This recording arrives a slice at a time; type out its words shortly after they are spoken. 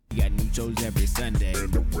shows every Sunday.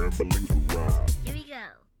 Random Ramblings with Rob. Here we go.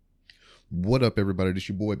 What up, everybody? This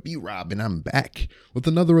your boy B-Rob, and I'm back with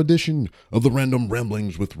another edition of the Random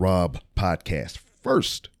Ramblings with Rob podcast.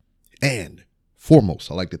 First and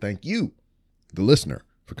foremost, I'd like to thank you, the listener,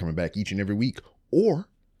 for coming back each and every week, or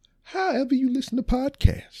however you listen to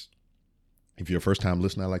podcasts. If you're a first-time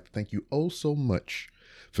listener, I'd like to thank you oh so much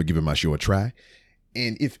for giving my show a try.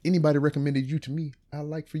 And if anybody recommended you to me, I'd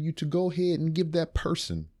like for you to go ahead and give that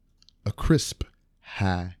person a crisp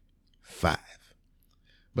high five.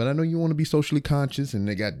 But I know you want to be socially conscious, and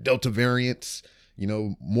they got Delta variants,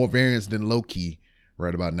 more variants than Loki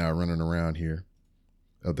right about now running around here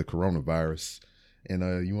of the coronavirus.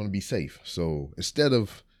 And you want to be safe. So instead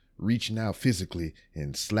of reaching out physically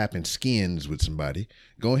and slapping skins with somebody,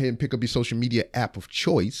 go ahead and pick up your social media app of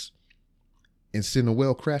choice and send a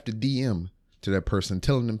well-crafted DM to that person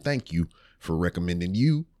telling them thank you for recommending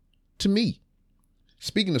you to me.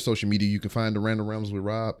 Speaking of social media, you can find the Random Ramblings with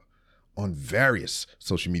Rob on various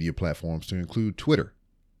social media platforms to include Twitter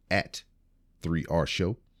at 3R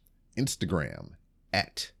Show, Instagram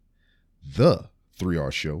at The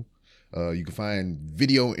 3R Show. You can find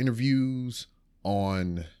video interviews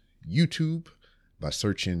on YouTube by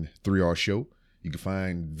searching 3R Show. You can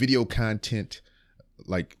find video content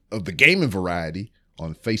like of the gaming variety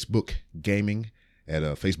on Facebook Gaming at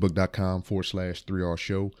facebook.com/3R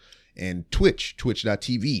Show. And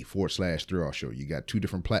twitch.tv/3R Show. You got two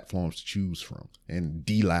different platforms to choose from, and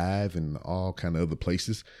DLive and all kind of other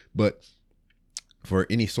places. But for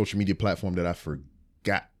any social media platform that I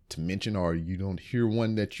forgot to mention, or you don't hear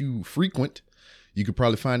one that you frequent, you could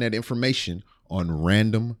probably find that information on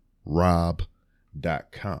randomrob.com.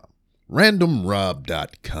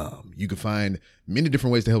 Randomrob.com. You can find many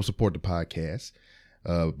different ways to help support the podcast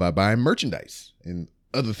by buying merchandise and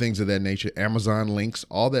other things of that nature. Amazon links,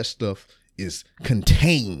 all that stuff is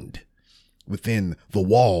contained within the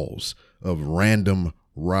walls of randomrob.com.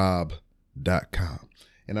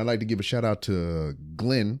 And I'd like to give a shout out to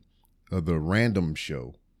Glenn of the Random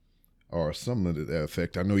Show, or something to that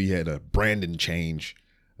effect. I know he had a branding change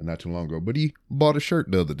not too long ago, but he bought a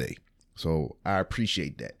shirt the other day. So I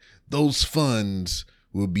appreciate that. Those funds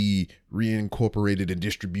will be reincorporated and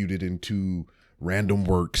distributed into Random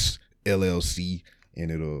Works LLC, and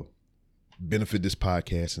it'll benefit this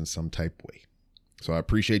podcast in some type of way. So I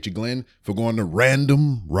appreciate you, Glenn, for going to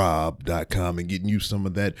randomrob.com and getting you some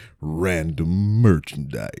of that random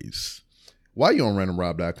merchandise. While you're on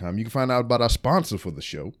randomrob.com, you can find out about our sponsor for the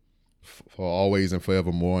show for always and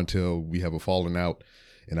forevermore until we have a falling out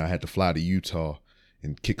and I had to fly to Utah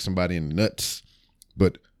and kick somebody in the nuts.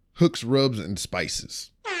 But Hooks, Rubs, and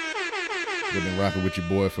Spices. They've been rocking with your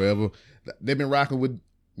boy forever. They've been rocking with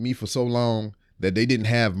me for so long that they didn't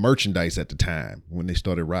have merchandise at the time when they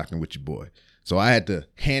started rocking with your boy. So I had to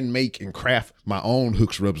hand make and craft my own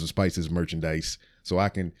Hooks, Rubs, and Spices merchandise so I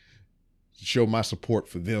can show my support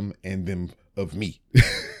for them and them of me.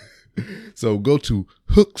 So go to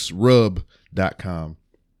hooksrub.com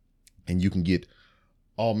and you can get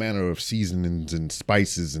all manner of seasonings and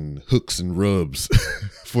spices and hooks and rubs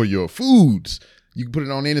for your foods. You can put it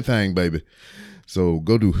on anything, baby. So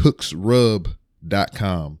go to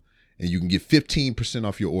hooksrub.com and you can get 15%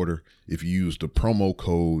 off your order if you use the promo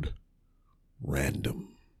code RANDOM.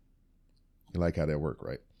 You like how that worked,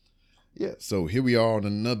 right? Yeah, so here we are on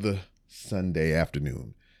another Sunday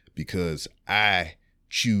afternoon because I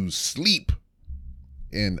choose sleep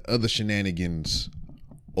and other shenanigans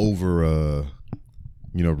over,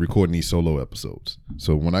 recording these solo episodes.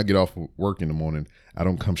 So when I get off work in the morning, I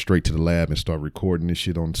don't come straight to the lab and start recording this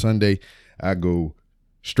shit on Sunday. I go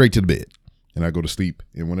straight to the bed and I go to sleep.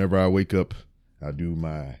 And whenever I wake up, I do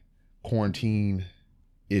my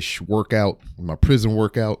quarantine-ish workout, my prison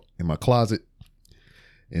workout in my closet.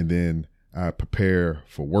 And then I prepare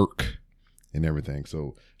for work and everything.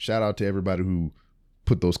 So shout out to everybody who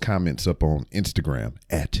put those comments up on Instagram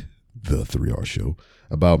at The 3R Show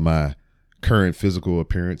about my current physical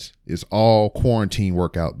appearance. It's all quarantine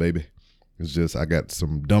workout, baby. It's just I got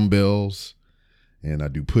some dumbbells and I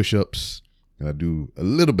do push-ups and I do a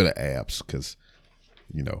little bit of abs because,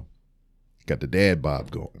 got the dad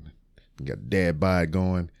bod going. Got dad bod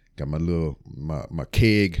going. Got my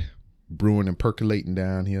keg brewing and percolating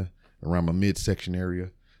down here around my midsection area.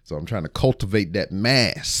 So I'm trying to cultivate that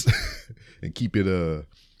mass and keep it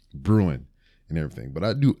brewing and everything. But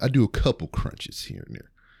I do a couple crunches here and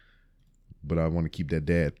there. But I want to keep that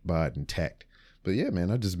dad bod intact. But yeah, man,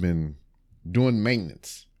 I've just been doing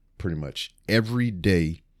maintenance pretty much every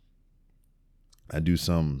day. I do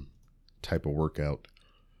some type of workout.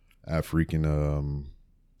 I'll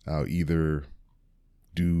either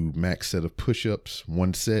do max set of push-ups,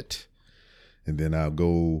 one set, And then I'll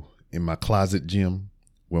go in my closet gym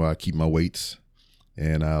where I keep my weights,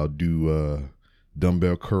 and I'll do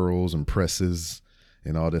dumbbell curls and presses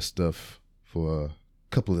and all that stuff for a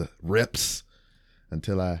couple of reps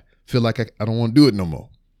until I feel like I don't want to do it no more.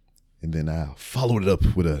 And then I'll follow it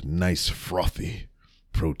up with a nice frothy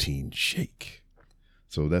protein shake.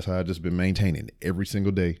 So that's how I've just been maintaining every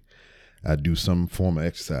single day. I do some form of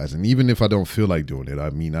exercise. And even if I don't feel like doing it, I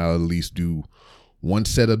mean, I'll at least do one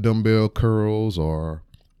set of dumbbell curls or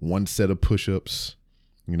one set of push-ups,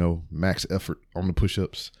 max effort on the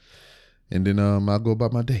push-ups. And then I'll go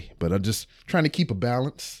about my day. But I'm just trying to keep a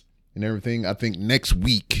balance and everything. I think next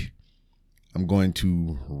week I'm going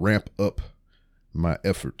to ramp up my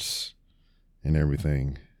efforts and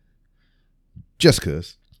everything just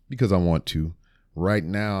because I want to. Right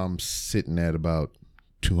now I'm sitting at about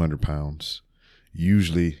 200 pounds.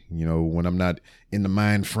 Usually, when I'm not in the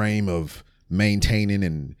mind frame of maintaining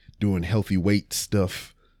and doing healthy weight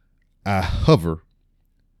stuff, I hover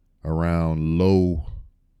around low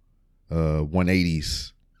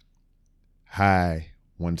 180s, high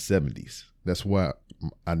 170s. That's where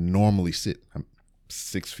I normally sit. I'm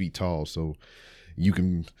 6 feet tall, so you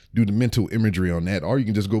can do the mental imagery on that, or you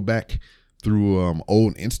can just go back through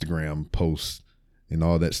old Instagram posts and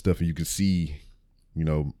all that stuff, and you can see,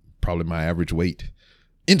 probably my average weight.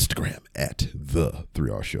 Instagram at the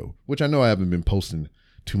 3R Show, which I know I haven't been posting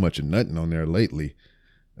too much of nothing on there lately.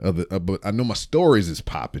 But I know my stories is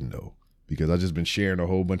popping though, because I've just been sharing a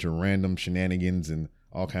whole bunch of random shenanigans and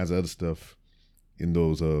all kinds of other stuff in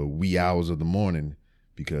those wee hours of the morning,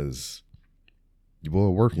 because you boy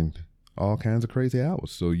working all kinds of crazy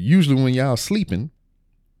hours. So usually when y'all sleeping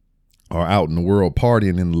or out in the world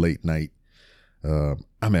partying in the late night,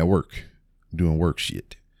 I'm at work doing work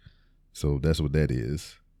shit. So that's what that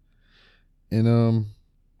is. And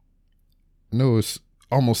no, it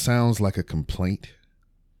almost sounds like a complaint.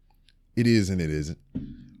 It is and it isn't,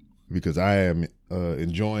 because I am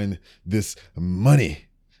enjoying this money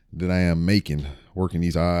that I am making, working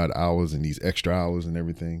these odd hours and these extra hours and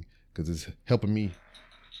everything, because it's helping me.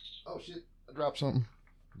 Oh shit, I dropped something.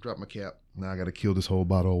 I dropped my cap. Now I got to kill this whole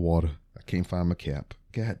bottle of water. I can't find my cap.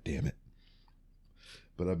 God damn it.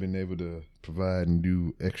 But I've been able to provide and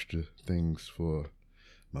do extra things for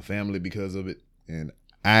my family because of it. And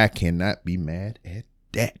I cannot be mad at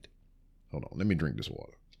that. Hold on, let me drink this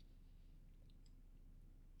water.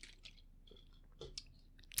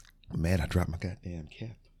 I'm mad I dropped my goddamn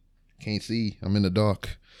cap. Can't see. I'm in the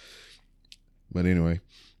dark. But anyway,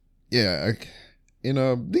 yeah,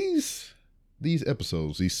 these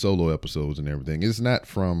episodes, these solo episodes and everything, it's not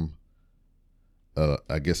from,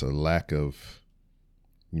 I guess, a lack of,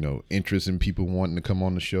 interest in people wanting to come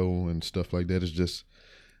on the show and stuff like that. It's just,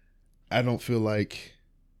 I don't feel like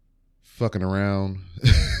fucking around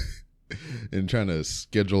and trying to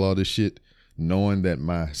schedule all this shit, knowing that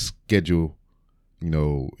my schedule,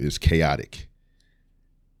 is chaotic.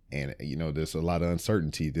 And, there's a lot of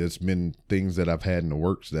uncertainty. There's been things that I've had in the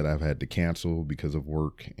works that I've had to cancel because of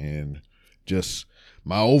work and just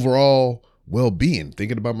my overall well-being,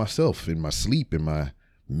 thinking about myself and my sleep and my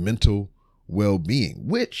mental well-being,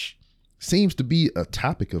 which seems to be a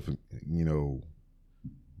topic of,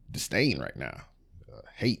 disdain right now,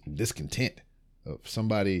 hate and discontent of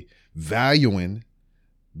somebody valuing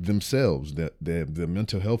themselves, their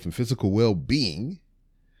mental health and physical well-being,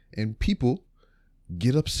 and people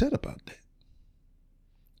get upset about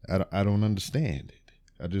that. I don't understand it.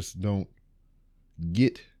 I just don't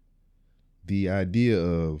get the idea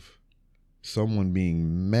of someone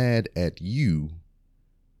being mad at you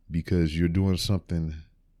because you're doing something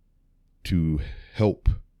to help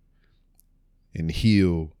and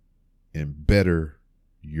heal and better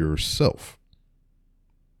yourself.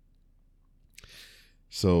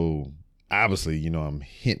 So obviously, I'm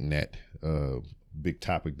hinting at a big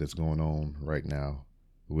topic that's going on right now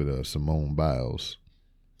with Simone Biles.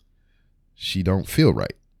 She don't feel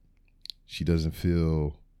right. She doesn't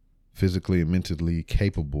feel physically and mentally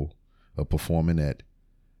capable of performing at,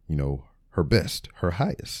 her best, her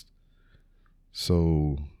highest.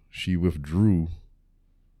 So she withdrew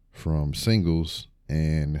from singles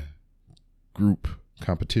and group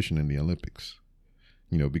competition in the Olympics,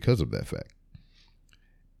 because of that fact.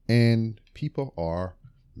 And people are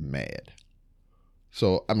mad.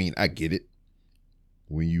 So, I get it.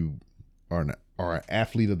 When you are an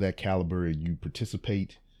athlete of that caliber and you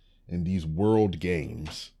participate in these world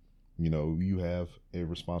games, you have a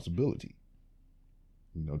responsibility,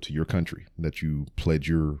 to your country that you pledge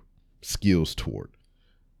your skills toward.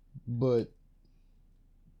 But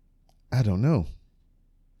I don't know.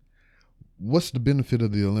 What's the benefit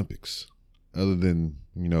of the Olympics other than,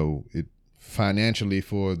 it financially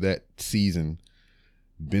for that season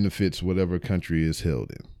benefits whatever country is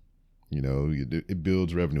held in. You know, it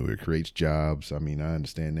builds revenue. It creates jobs. I mean, I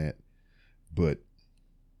understand that. But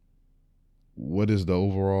what is the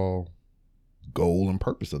overall goal and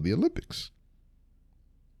purpose of the Olympics?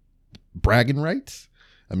 Bragging rights?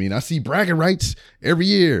 I mean, I see bragging rights every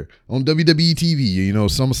year on WWE TV. You know,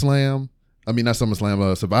 SummerSlam. I mean, not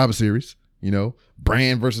SummerSlam, Survivor Series. You know,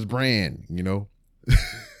 brand versus brand, you know.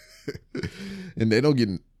 And they don't get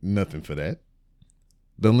nothing for that.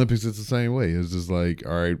 The Olympics is the same way. It's just like,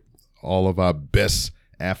 all right, all of our best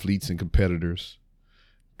athletes and competitors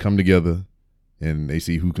come together and they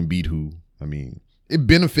see who can beat who. I mean, it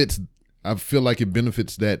benefits, I feel like it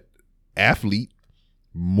benefits that athlete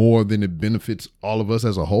more than it benefits all of us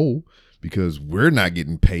as a whole, because we're not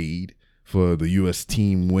getting paid for the U.S.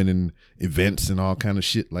 team winning events and all kind of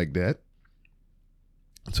shit like that.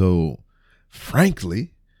 So,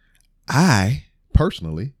 frankly, I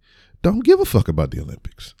personally don't give a fuck about the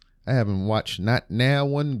Olympics. I haven't watched not now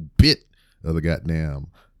one bit of the goddamn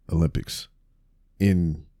Olympics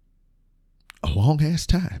in a long ass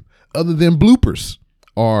time, other than bloopers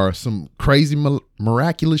or some crazy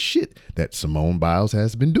miraculous shit that Simone Biles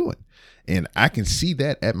has been doing. And I can see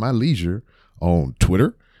that at my leisure on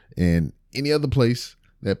Twitter and any other place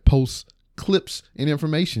that posts clips and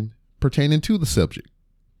information pertaining to the subject.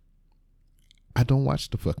 I don't watch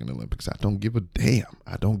the fucking Olympics. I don't give a damn.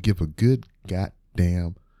 I don't give a good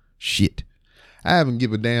goddamn shit. I haven't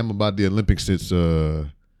give a damn about the Olympics since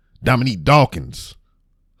Dominique Dawkins,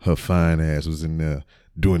 her fine ass, was in there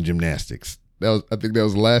doing gymnastics. I think that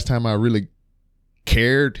was the last time I really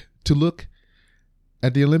cared to look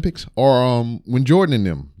at the Olympics. Or when Jordan and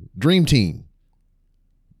them, Dream Team.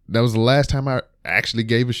 That was the last time I actually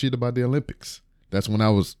gave a shit about the Olympics. That's when I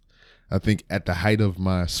was, I think, at the height of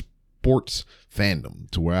my sports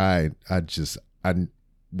fandom, to where I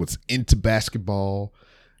was into basketball.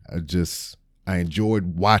 I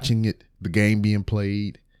enjoyed watching it, the game being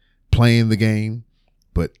played, playing the game.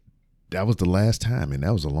 But that was the last time, and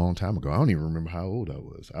that was a long time ago. I don't even remember how old I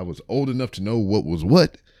was. I was old enough to know what was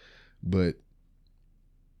what, but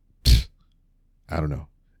I don't know.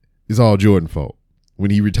 It's all Jordan's fault.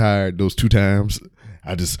 When he retired those 2 times,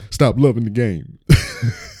 I just stopped loving the game.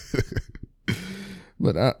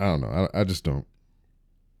 But I don't know. I just don't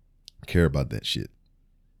care about that shit.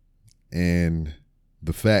 And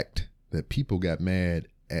the fact that people got mad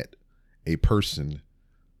at a person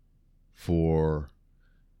for,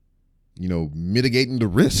 you know, mitigating the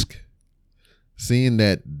risk, seeing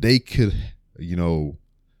that they could, you know,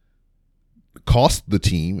 cost the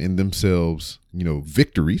team and themselves, you know,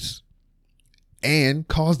 victories, and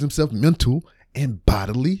cause themselves mental and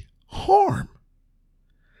bodily harm.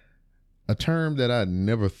 A term that I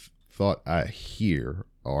never thought I'd hear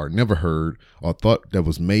or never heard or thought that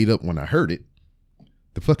was made up when I heard it.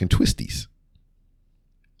 The fucking twisties.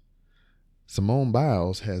 Simone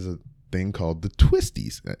Biles has a thing called the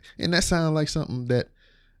twisties. And that sounds like something that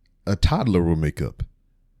a toddler will make up.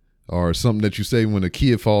 Or something that you say when a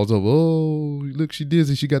kid falls over. Oh, look, she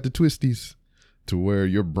dizzy. She got the twisties. To where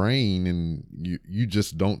your brain and you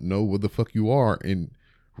just don't know where the fuck you are in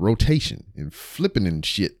rotation and flipping and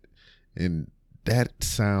shit. And that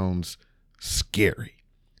sounds scary.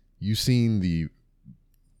 You seen the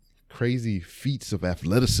crazy feats of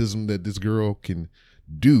athleticism that this girl can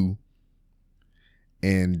do.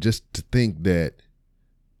 And just to think that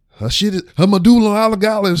her medulla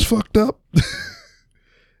oblongata is fucked up.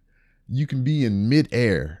 You can be in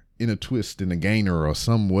midair in a twist, in a gainer, or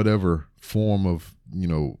some whatever form of, you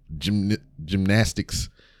know, gymnastics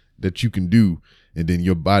that you can do. And then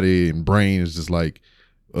your body and brain is just like,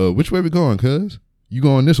 which way we going, cuz? You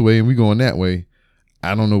going this way and we going that way.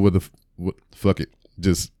 I don't know whether, fuck it.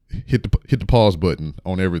 Just hit the pause button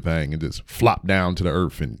on everything and just flop down to the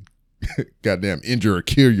earth and goddamn injure or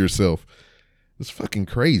kill yourself. It's fucking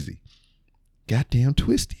crazy. Goddamn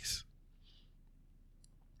twisties.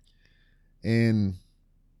 And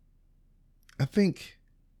I think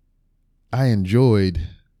I enjoyed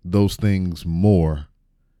those things more,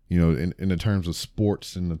 you know, in the terms of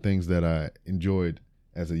sports and the things that I enjoyed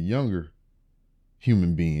as a younger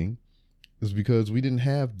human being, is because we didn't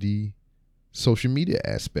have the social media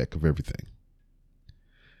aspect of everything.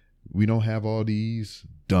 We don't have all these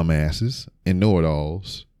dumbasses and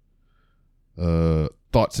know-it-alls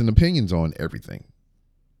thoughts and opinions on everything.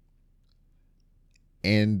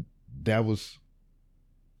 And that was,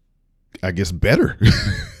 I guess, better.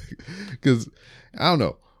 Because, I don't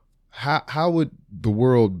know, how would the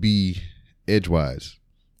world be edgewise?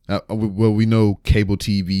 Well, we know cable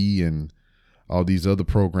TV and all these other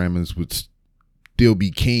programmers would still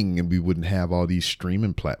be king and we wouldn't have all these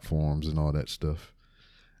streaming platforms and all that stuff.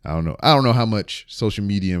 I don't know how much social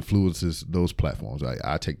media influences those platforms.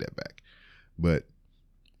 I take that back. But,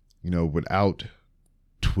 without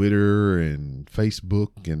Twitter and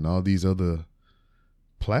Facebook and all these other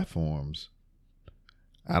platforms,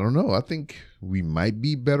 I don't know. I think we might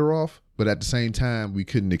be better off, but at the same time, we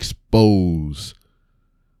couldn't expose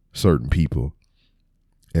certain people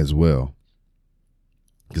as well.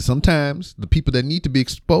 Because sometimes the people that need to be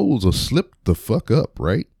exposed will slip the fuck up,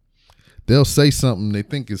 right? They'll say something they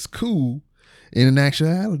think is cool, and in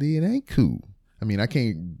actuality, it ain't cool. I mean, I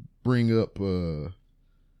can't bring up a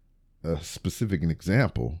specific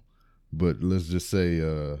example, but let's just say,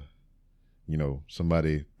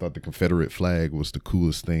 somebody thought the Confederate flag was the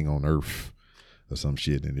coolest thing on earth or some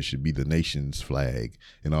shit, and it should be the nation's flag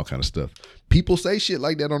and all kind of stuff. People say shit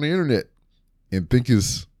like that on the internet and think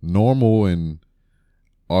it's normal and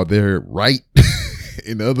are they right?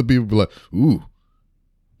 And other people be like, ooh,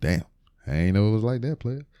 damn, I ain't know it was like that,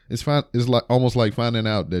 player. It's fine. It's like almost like finding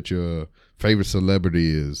out that your favorite celebrity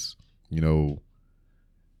is, I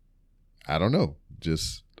don't know,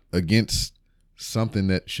 just against something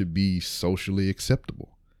that should be socially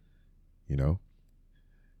acceptable.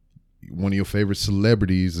 One of your favorite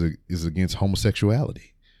celebrities is against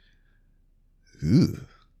homosexuality. Ugh.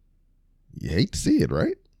 You hate to see it,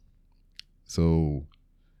 right? So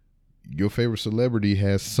your favorite celebrity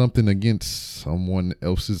has something against someone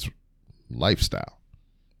else's lifestyle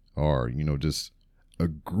or, just a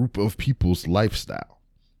group of people's lifestyle.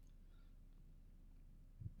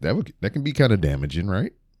 That can be kind of damaging,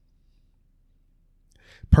 right?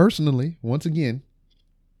 Personally, once again,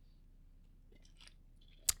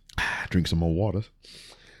 drink some more water.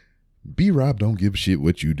 B-Rob don't give a shit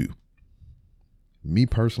what you do. Me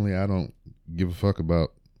personally, I don't give a fuck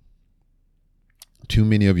about too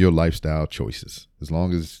many of your lifestyle choices, as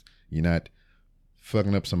long as you're not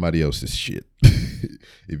fucking up somebody else's shit.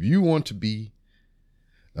 If you want to be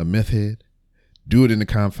a meth head, do it in the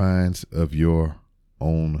confines of your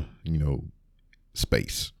own,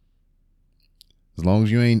 space. As long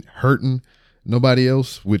as you ain't hurting nobody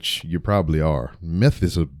else, which you probably are. Meth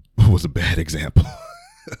was a bad example.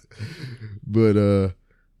 But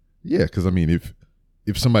yeah, because I mean,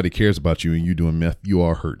 if somebody cares about you and you doing meth, you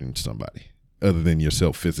are hurting somebody other than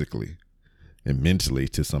yourself physically and mentally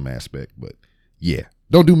to some aspect. But yeah,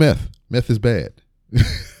 don't do meth. Meth is bad.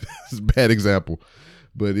 It's a bad example.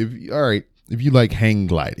 But if you like hang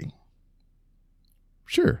gliding,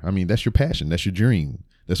 sure. I mean, that's your passion. That's your dream.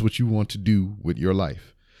 That's what you want to do with your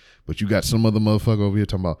life. But you got some other motherfucker over here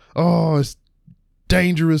talking about, oh, it's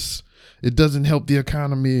dangerous. It doesn't help the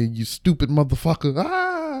economy. You stupid motherfucker.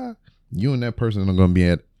 Ah, you and that person are going to be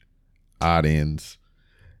at odd ends.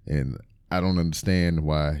 And I don't understand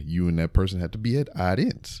why you and that person have to be at odd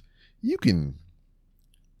ends. You can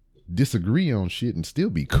disagree on shit and still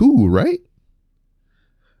be cool, right?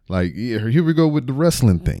 Like, here we go with the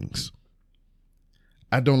wrestling things.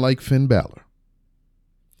 I don't like Finn Balor,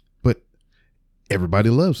 but everybody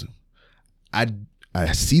loves him.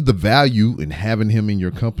 I see the value in having him in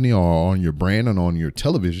your company or on your brand and on your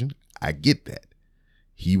television. I get that.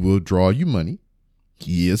 He will draw you money.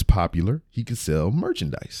 He is popular. He can sell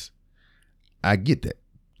merchandise. I get that.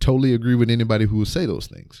 Totally agree with anybody who will say those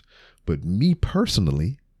things. But me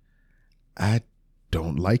personally, I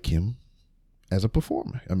don't like him as a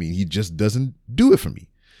performer. I mean, he just doesn't do it for me.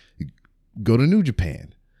 Go to New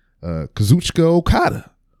Japan. Kazuchika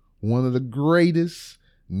Okada, one of the greatest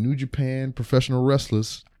New Japan professional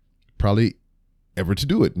wrestlers probably ever to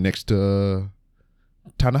do it, next to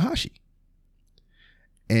Tanahashi.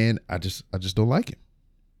 And I just don't like him.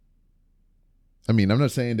 I mean, I'm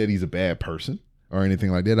not saying that he's a bad person or anything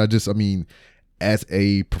like that. I mean, as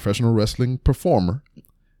a professional wrestling performer,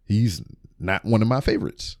 he's not one of my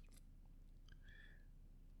favorites.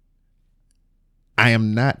 I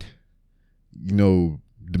am not,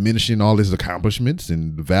 diminishing all his accomplishments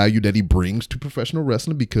and the value that he brings to professional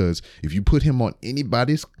wrestling, because if you put him on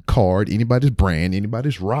anybody's card, anybody's brand,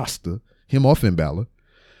 anybody's roster, him or Finn Balor,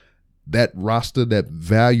 that roster, that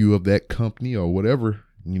value of that company or whatever,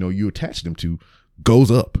 you attach them to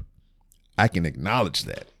goes up. I can acknowledge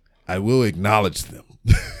that. I will acknowledge them.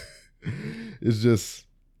 It's just,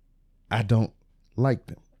 I don't like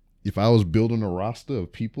them. If I was building a roster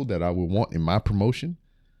of people that I would want in my promotion,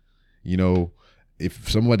 if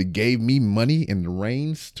somebody gave me money and the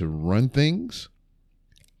reins to run things,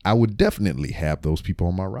 I would definitely have those people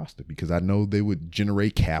on my roster because I know they would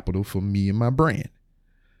generate capital for me and my brand.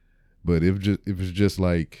 But if it's just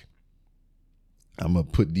like, I'm going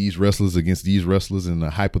to put these wrestlers against these wrestlers in a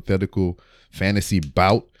hypothetical fantasy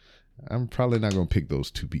bout, I'm probably not going to pick those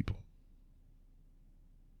two people.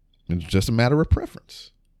 It's just a matter of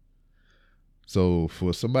preference. So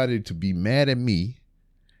for somebody to be mad at me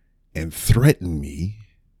and threaten me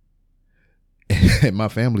and my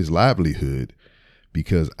family's livelihood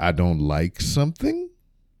because I don't like something,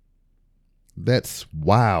 that's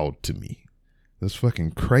wild to me. That's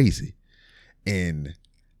fucking crazy. And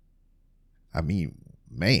I mean,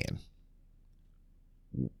 man,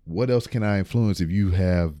 what else can I influence if you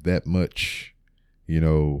have that much, if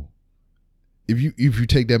you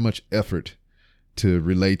take that much effort to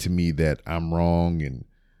relay to me that I'm wrong and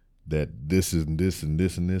that this is this and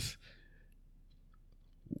this and this?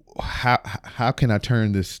 How can I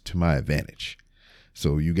turn this to my advantage?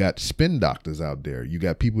 So you got spin doctors out there. You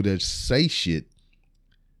got people that say shit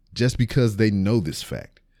just because they know this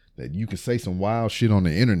fact that you can say some wild shit on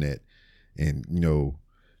the internet and,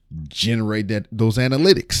 generate those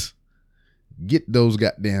analytics, get those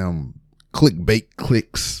goddamn clickbait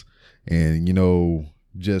clicks and,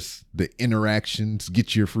 just the interactions,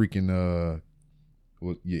 get your freaking,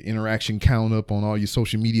 your interaction count up on all your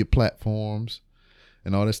social media platforms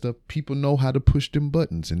and all that stuff. People know how to push them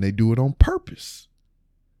buttons and they do it on purpose.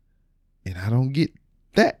 And I don't get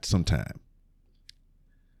that sometimes.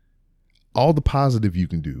 All the positive you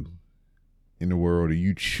can do in the world, and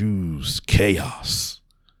you choose chaos.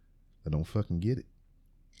 I don't fucking get it.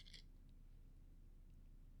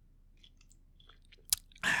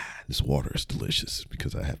 This water is delicious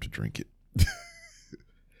because I have to drink it.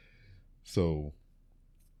 So,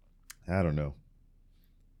 I don't know.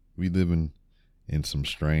 We living in some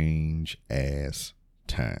strange ass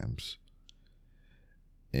times.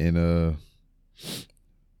 And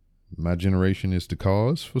my generation is the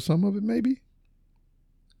cause for some of it, maybe.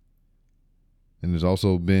 And there's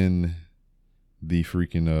also been the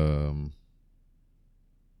freaking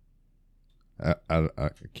I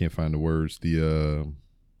can't find the words.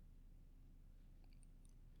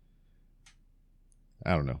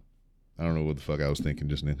 I don't know. I don't know what the fuck I was thinking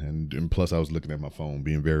just then. And plus I was looking at my phone,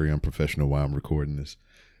 being very unprofessional while I'm recording this.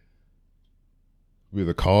 We're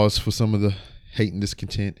the cause for some of the hate and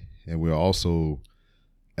discontent, and we're also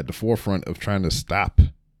at the forefront of trying to stop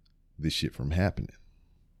this shit from happening.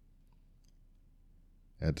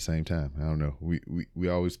 At the same time, I don't know. We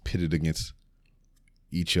always pitted against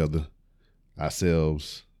each other,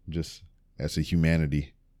 ourselves, just as a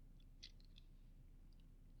humanity.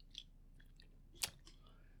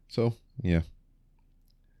 So, yeah.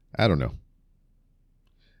 I don't know.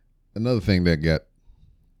 Another thing that got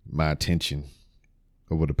my attention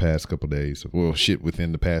over the past couple of days, well, shit,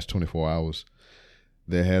 within the past 24 hours,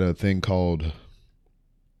 they had a thing called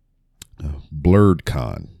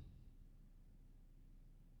BlurredCon.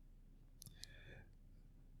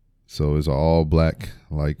 So it's an all black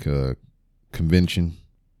convention,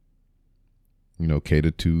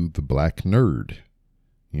 catered to the black nerd,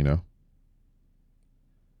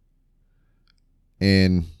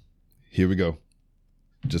 And here we go.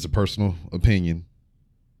 Just a personal opinion.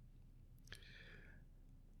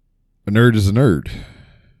 A nerd is a nerd.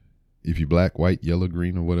 If you're black, white, yellow,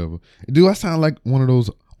 green, or whatever. Do I sound like one of those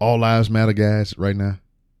all lives matter guys right now?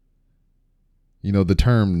 The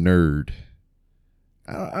term nerd.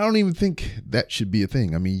 I don't even think that should be a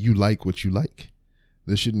thing. I mean, you like what you like.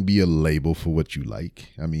 There shouldn't be a label for what you like.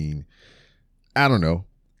 I mean, I don't know.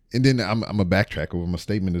 And then I'm a backtrack over my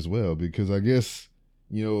statement as well, because I guess,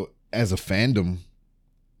 as a fandom,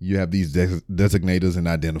 you have these designators and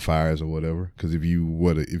identifiers or whatever. Because if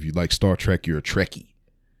you like Star Trek, you're a Trekkie.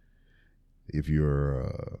 If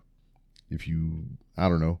I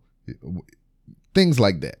don't know, things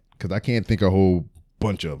like that. Because I can't think of a whole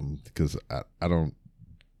bunch of them because I don't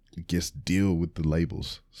deal with the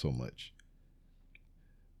labels so much.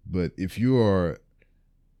 But if you are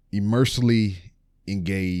immersely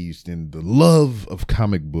engaged in the love of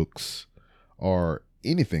comic books or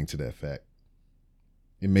anything to that fact,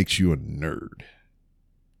 it makes you a nerd.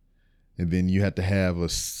 And then you have to have a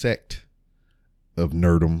sect of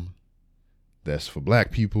nerdom that's for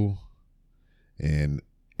black people, and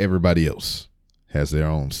everybody else has their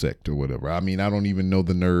own sect or whatever. I mean, I don't even know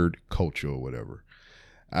the nerd culture or whatever.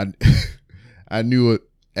 I knew it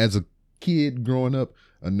as a kid growing up.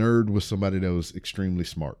 A nerd was somebody that was extremely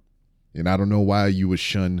smart. And I don't know why you would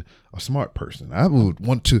shun a smart person. I would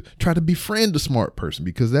want to try to befriend a smart person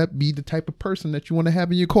because that'd be the type of person that you want to have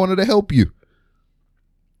in your corner to help you.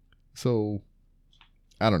 So,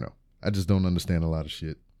 I don't know. I just don't understand a lot of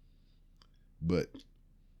shit. But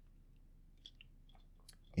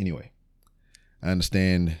anyway, I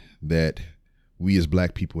understand that we as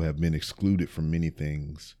black people have been excluded from many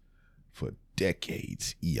things for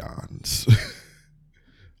decades, eons.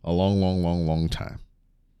 a long, long, long, long time.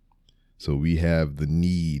 So we have the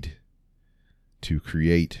need to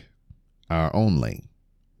create our own lane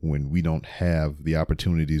when we don't have the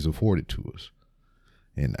opportunities afforded to us.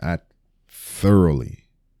 And I thoroughly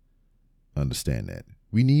understand that.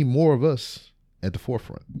 We need more of us at the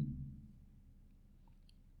forefront.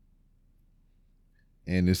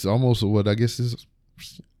 And it's almost what I guess is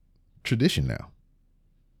tradition now.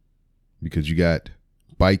 Because you got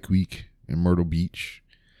Bike Week in Myrtle Beach.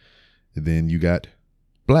 And then you got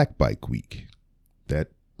Black Bike Week. That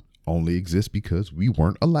only exists because we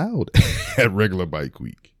weren't allowed at regular Bike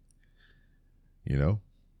Week. You know?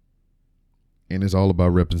 And it's all about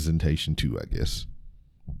representation too, I guess.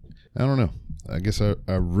 I don't know. I guess I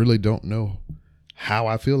really don't know how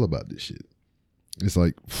I feel about this shit. It's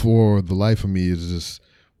like, for the life of me, it's just,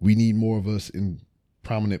 we need more of us in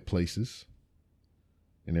prominent places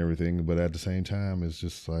and everything. But at the same time, it's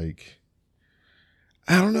just like,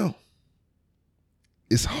 I don't know.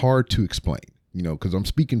 It's hard to explain, you know, because I'm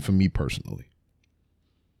speaking for me personally.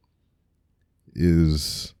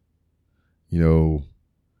 Is, you know,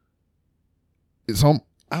 it's I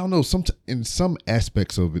don't know, in some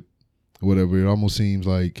aspects of it, whatever, it almost seems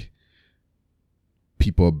like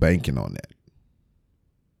people are banking on that.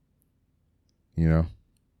 You know?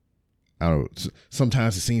 I don't know.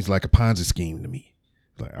 Sometimes it seems like a Ponzi scheme to me.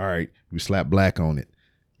 Like, all right, we slap black on it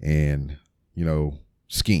and, you know,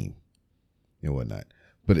 scheme and whatnot.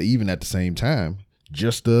 But even at the same time,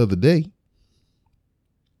 just the other day,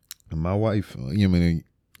 my wife, you know,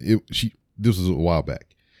 this was a while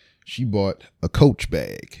back. She bought a Coach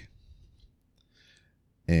bag.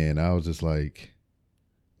 And I was just like,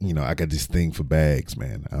 you know, I got this thing for bags,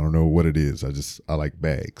 man. I don't know what it is. I like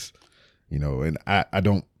bags, you know, and I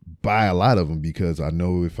don't buy a lot of them because I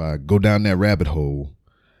know if I go down that rabbit hole,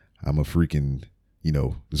 I'm a freaking, you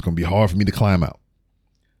know, it's going to be hard for me to climb out.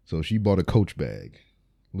 So she bought a Coach bag,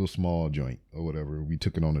 a little small joint or whatever. We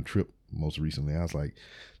took it on a trip most recently. I was like,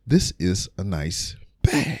 this is a nice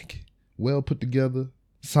bag, well put together,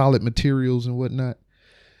 solid materials and whatnot.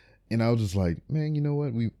 And I was just like, man, you know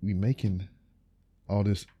what? We making all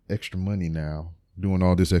this extra money now, doing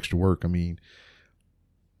all this extra work. I mean,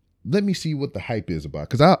 let me see what the hype is about.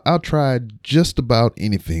 Because I'll try just about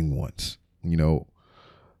anything once. You know,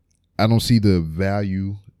 I don't see the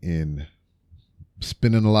value in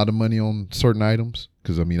spending a lot of money on certain items.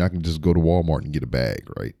 Because, I mean, I can just go to Walmart and get a bag,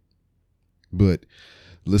 right? But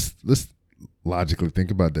let's logically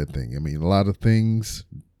think about that thing. I mean, a lot of things,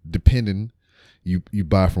 depending, you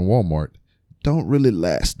buy from Walmart, don't really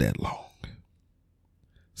last that long.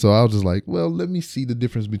 So I was just like, well, let me see the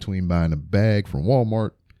difference between buying a bag from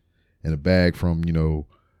Walmart and a bag from, you know,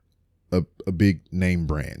 a big name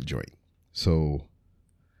brand joint. So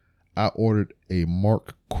I ordered a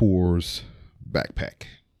Marc Kors backpack.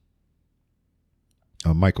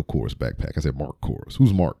 A Michael Kors backpack. I said Marc Kors.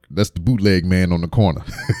 Who's Mark? That's the bootleg man on the corner.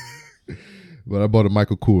 But I bought a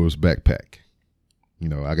Michael Kors backpack. You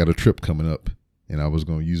know, I got a trip coming up and I was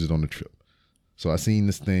going to use it on the trip. So I seen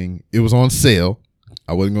this thing. It was on sale.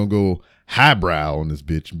 I wasn't going to go highbrow on this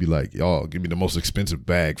bitch and be like, y'all, give me the most expensive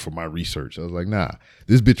bag for my research. I was like, nah,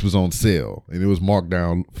 this bitch was on sale and it was marked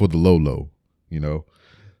down for the low, you know.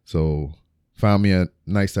 So found me a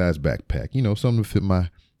nice size backpack, you know, something to fit my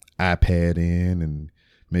iPad in and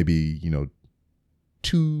maybe, you know,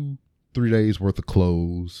 2-3 days worth of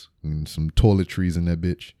clothes and some toiletries in that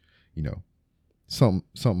bitch, you know,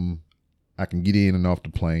 something I can get in and off the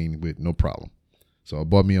plane with no problem. So I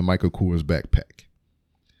bought me a Michael Kors backpack.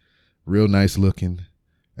 Real nice looking.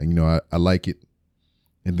 And, you know, I like it.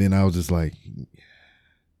 And then I was just like,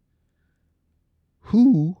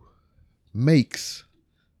 who makes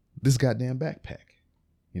this goddamn backpack?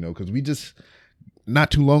 You know, because we just,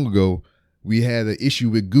 not too long ago, we had an issue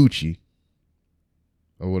with Gucci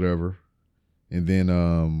or whatever. And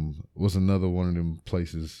then was another one of them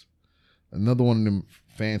places, another one of them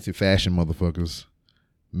fancy fashion motherfuckers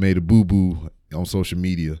made a boo-boo on social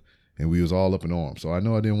media and we was all up in arms. So I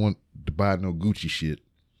know I didn't want to buy no Gucci shit.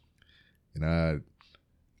 And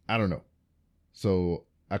I don't know. So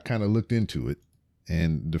I kind of looked into it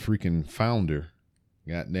and the freaking founder,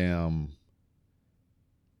 goddamn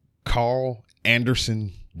Carl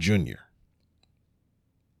Anderson Jr.,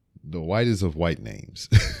 the whitest of white names,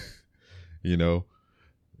 you know,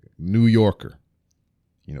 New Yorker,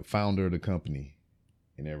 you know, founder of the company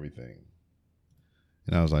and everything.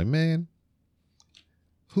 And I was like, man,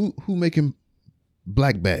 who making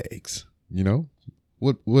black bags? You know,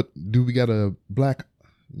 what do we got a black,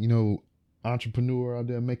 you know, entrepreneur out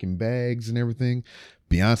there making bags and everything?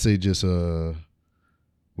 Beyonce just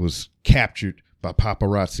was captured by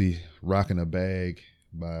paparazzi rocking a bag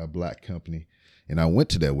by a black company. And I went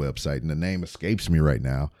to that website, and the name escapes me right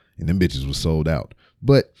now, and them bitches was sold out.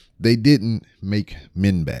 But they didn't make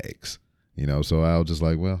men bags, so I was just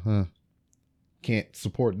like, well, can't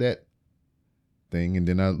support that thing. And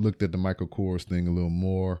then I looked at the Michael Kors thing a little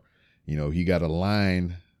more. He got a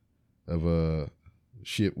line of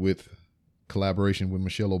shit with collaboration with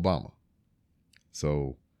Michelle Obama.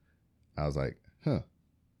 So I was like,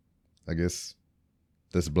 I guess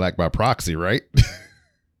that's black by proxy, right?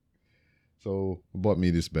 So I bought me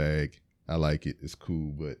this bag. I like it. It's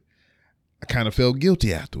cool, but I kind of felt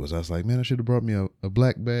guilty afterwards. I was like, man, I should have brought me a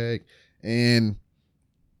black bag. And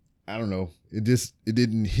I don't know. It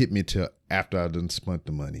didn't hit me till after I done spent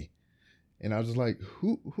the money. And I was just like,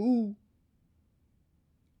 who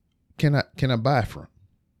can I buy from?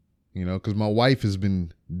 Because my wife has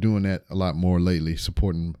been doing that a lot more lately,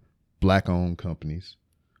 supporting black-owned companies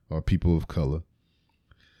or people of color.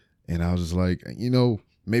 And I was just like,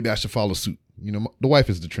 maybe I should follow suit. The wife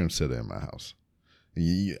is the trendsetter in my house.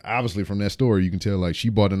 Obviously, from that story, you can tell, like, she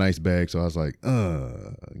bought a nice bag. So I was like,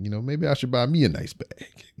 maybe I should buy me a nice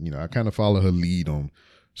bag. I kind of follow her lead on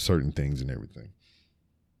certain things and everything.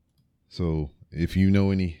 So if you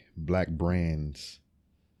know any black brands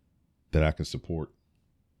that I can support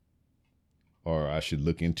or I should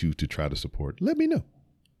look into to try to support, let me know.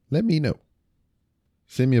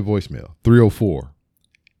 Send me a voicemail,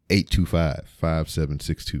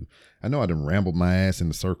 304-825-5762. I know I done rambled my ass in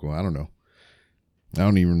the circle. I don't know. I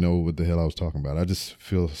don't even know what the hell I was talking about. I just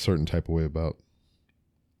feel a certain type of way about,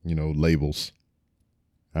 labels.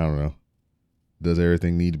 I don't know. Does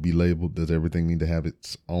everything need to be labeled? Does everything need to have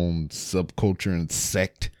its own subculture and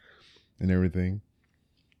sect and everything?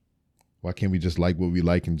 Why can't we just like what we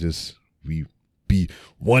like and just we be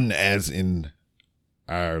one as in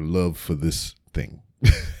our love for this thing?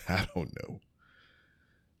 I don't know.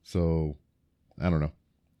 So, I don't know.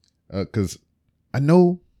 Because I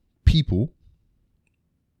know people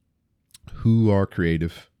who are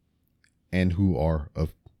creative and who are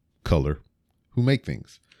of color who make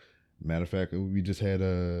things. Matter of fact, we just had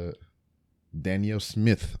Danielle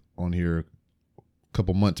Smith on here a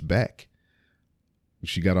couple months back.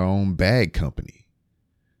 She got her own bag company,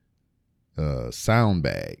 Sound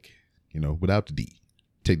Bag, without the D.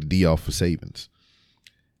 Take the D off for savings.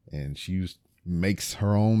 And she makes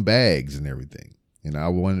her own bags and everything. And I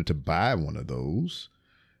wanted to buy one of those,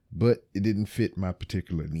 but it didn't fit my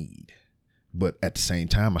particular need. But at the same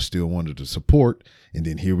time, I still wanted to support. And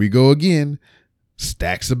then here we go again.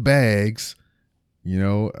 Stacks of bags,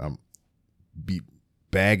 I'm be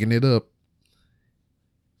bagging it up.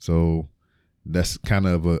 So that's kind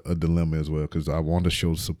of a dilemma as well, because I want to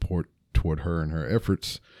show support toward her and her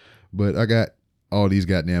efforts. But I got all these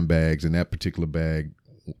goddamn bags, and that particular bag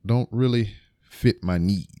don't really fit my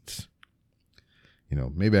needs.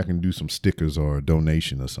 Maybe I can do some stickers or a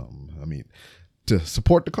donation or something. I mean, to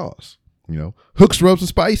support the cause. Hooks, Rubs, and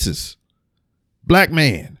Spices. Black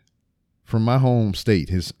man from my home state.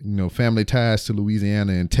 His, family ties to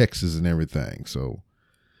Louisiana and Texas and everything. So,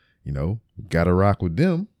 gotta rock with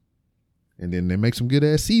them. And then they make some good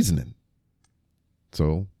ass seasoning.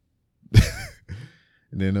 So,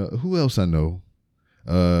 and then who else I know?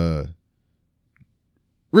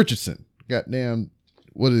 Richardson. Goddamn,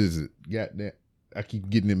 what is it? Goddamn, I keep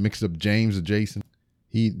getting it mixed up. James or Jason.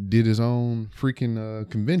 He did his own freaking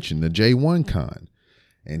convention, the J1 Con.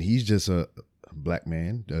 And he's just a black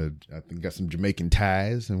man. I think got some Jamaican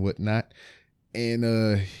ties and whatnot.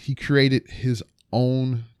 And he created his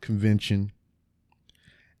own convention.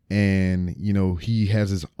 And, he has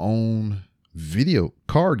his own video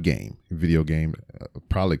game,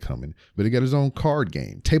 probably coming. But he got his own card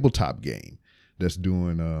game, tabletop game that's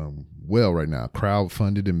doing well right now.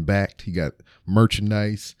 Crowdfunded and backed. He got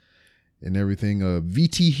merchandise and everything.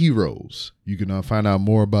 VT Heroes. You can find out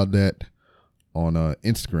more about that on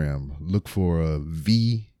Instagram. Look for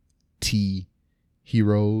VT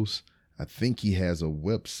Heroes. I think he has a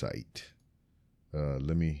website.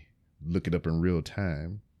 Let me look it up in real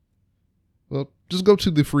time. Well, just go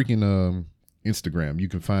to the freaking Instagram. You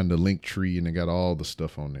can find the link tree and it got all the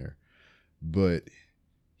stuff on there. But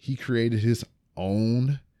he created his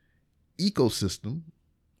own ecosystem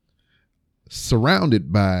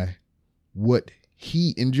surrounded by what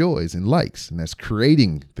he enjoys and likes, and that's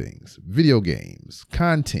creating things, video games,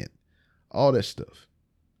 content, all that stuff.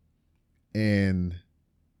 And,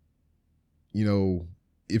 he's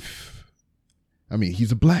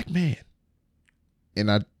a black man, and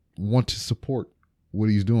I want to support what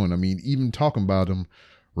he's doing. I mean, even talking about him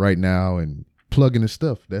right now and plugging his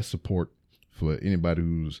stuff, that's support for anybody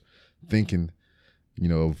who's thinking,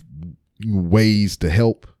 of ways to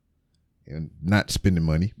help and not spending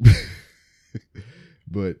money,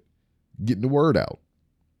 but getting the word out.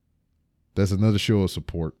 That's another show of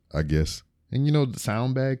support, I guess. And you know, the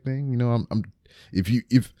sound bag thing, you know,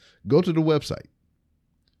 if go to the website,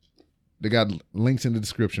 they got links in the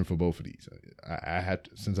description for both of these. I had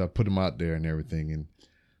to, since I put them out there and everything, and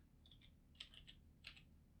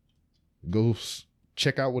go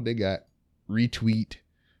check out what they got, retweet,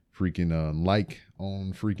 freaking like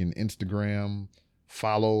on freaking Instagram,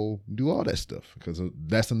 follow, do all that stuff, because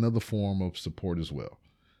that's another form of support as well.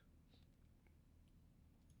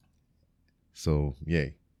 So,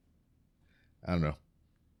 yay. I don't know.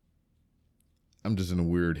 I'm just in a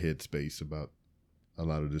weird headspace about a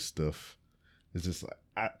lot of this stuff. It's just like,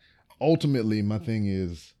 ultimately, my thing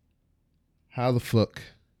is, how the fuck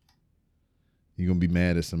you gonna be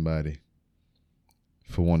mad at somebody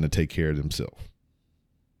for wanting to take care of themselves?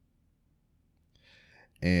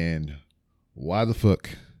 And why the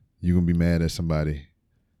fuck you gonna be mad at somebody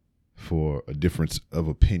for a difference of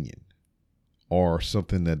opinion or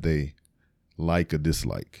something that they like or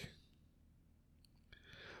dislike?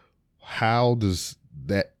 How does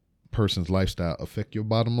that person's lifestyle affect your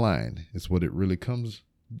bottom line? Is what it really comes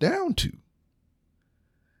down to.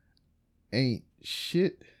 Ain't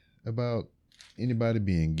shit about anybody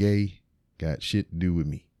being gay got shit to do with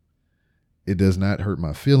me. It does not hurt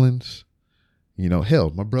my feelings. You know, hell,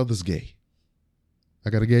 my brother's gay. I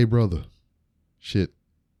got a gay brother. Shit.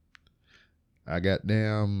 I got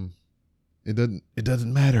damn. It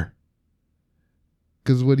doesn't matter.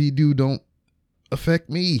 Cause what he do don't affect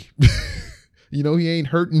me. You know, he ain't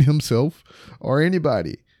hurting himself or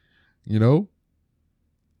anybody. You know?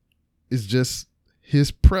 It's just his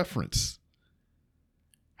preference.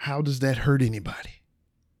 How does that hurt anybody?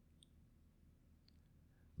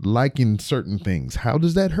 Liking certain things, how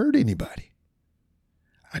does that hurt anybody?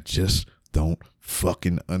 I just don't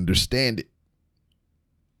fucking understand it.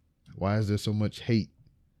 Why is there so much hate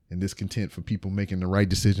and discontent for people making the right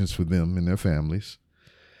decisions for them and their families,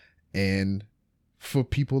 and for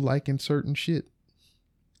people liking certain shit?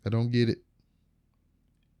 I don't get it.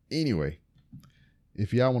 Anyway,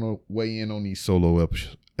 if y'all want to weigh in on these solo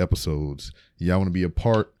episodes, y'all want to be a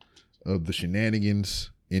part of the shenanigans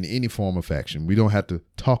in any form of faction, we don't have to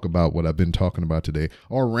talk about what I've been talking about today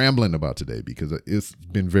or rambling about today, because it's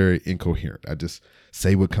been very incoherent. I just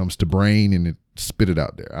say what comes to brain and spit it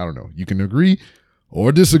out there. I don't know. You can agree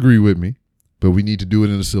or disagree with me, but we need to do it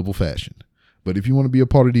in a civil fashion. But if you want to be a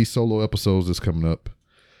part of these solo episodes that's coming up,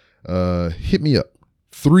 hit me up.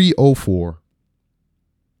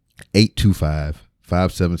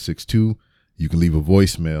 304-825-5762. You can leave a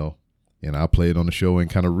voicemail and I'll play it on the show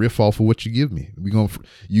and kind of riff off of what you give me. You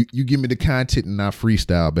give me the content and I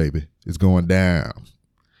freestyle, baby. It's going down.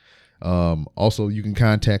 Also, you can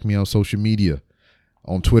contact me on social media,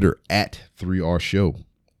 on Twitter at 3R Show,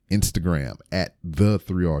 Instagram at the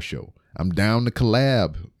 3R Show. I'm down to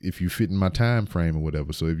collab if you fit in my time frame or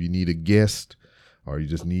whatever. So if you need a guest or you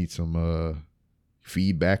just need some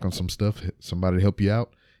feedback on some stuff, somebody to help you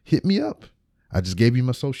out, hit me up. I just gave you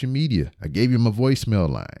my social media. I gave you my voicemail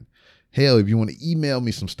line. Hell, if you want to email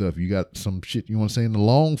me some stuff, you got some shit you want to say in the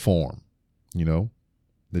long form, you know,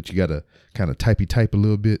 that you got to kind of type a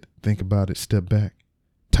little bit, think about it, step back.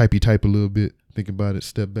 Type a little bit, think about it,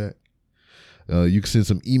 step back. You can send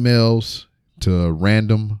some emails to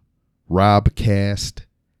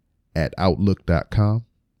randomrobcast@outlook.com.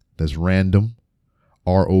 That's random,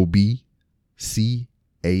 ROBCAST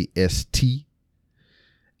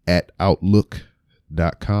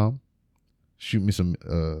 @outlook.com. Shoot me some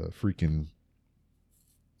freaking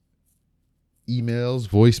emails,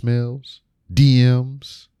 voicemails,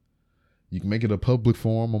 DMs. You can make it a public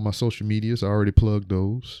forum on my social medias. I already plugged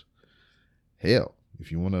those. Hell,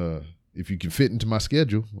 if you can fit into my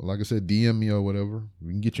schedule, like I said, DM me or whatever.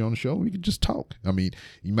 We can get you on the show. We can just talk. I mean,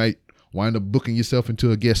 you might wind up booking yourself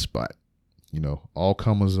into a guest spot. You know, all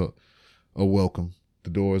comers are welcome.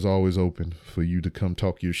 The door is always open for you to come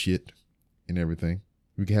talk your shit and everything.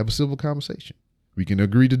 We can have a civil conversation. We can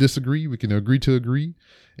agree to disagree. We can agree to agree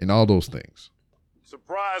and all those things.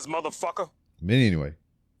 Surprise, motherfucker. But anyway,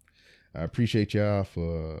 I appreciate y'all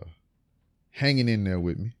for hanging in there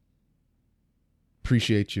with me.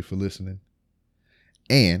 Appreciate you for listening.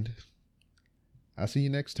 And I'll see you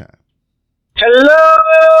next time. Hello,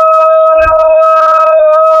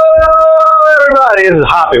 everybody, this is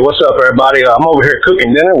Hoppy. What's up, everybody? I'm over here cooking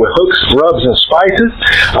dinner with hooks, rubs, and spices.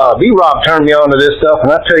 B-Rob turned me on to this stuff,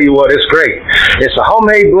 and I tell you what, it's great. It's a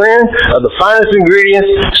homemade blend of the finest ingredients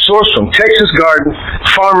sourced from Texas gardens,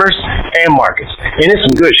 farmers, and markets. And it's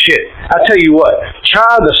some good shit. I tell you what, try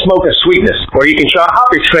the smoking sweetness, or you can try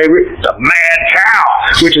Hoppy's favorite, the Mad Cow,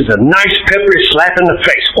 which is a nice peppery slap in the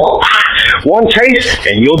face. One taste,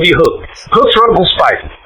 and you'll be hooked. Hooks, rubs, and spices.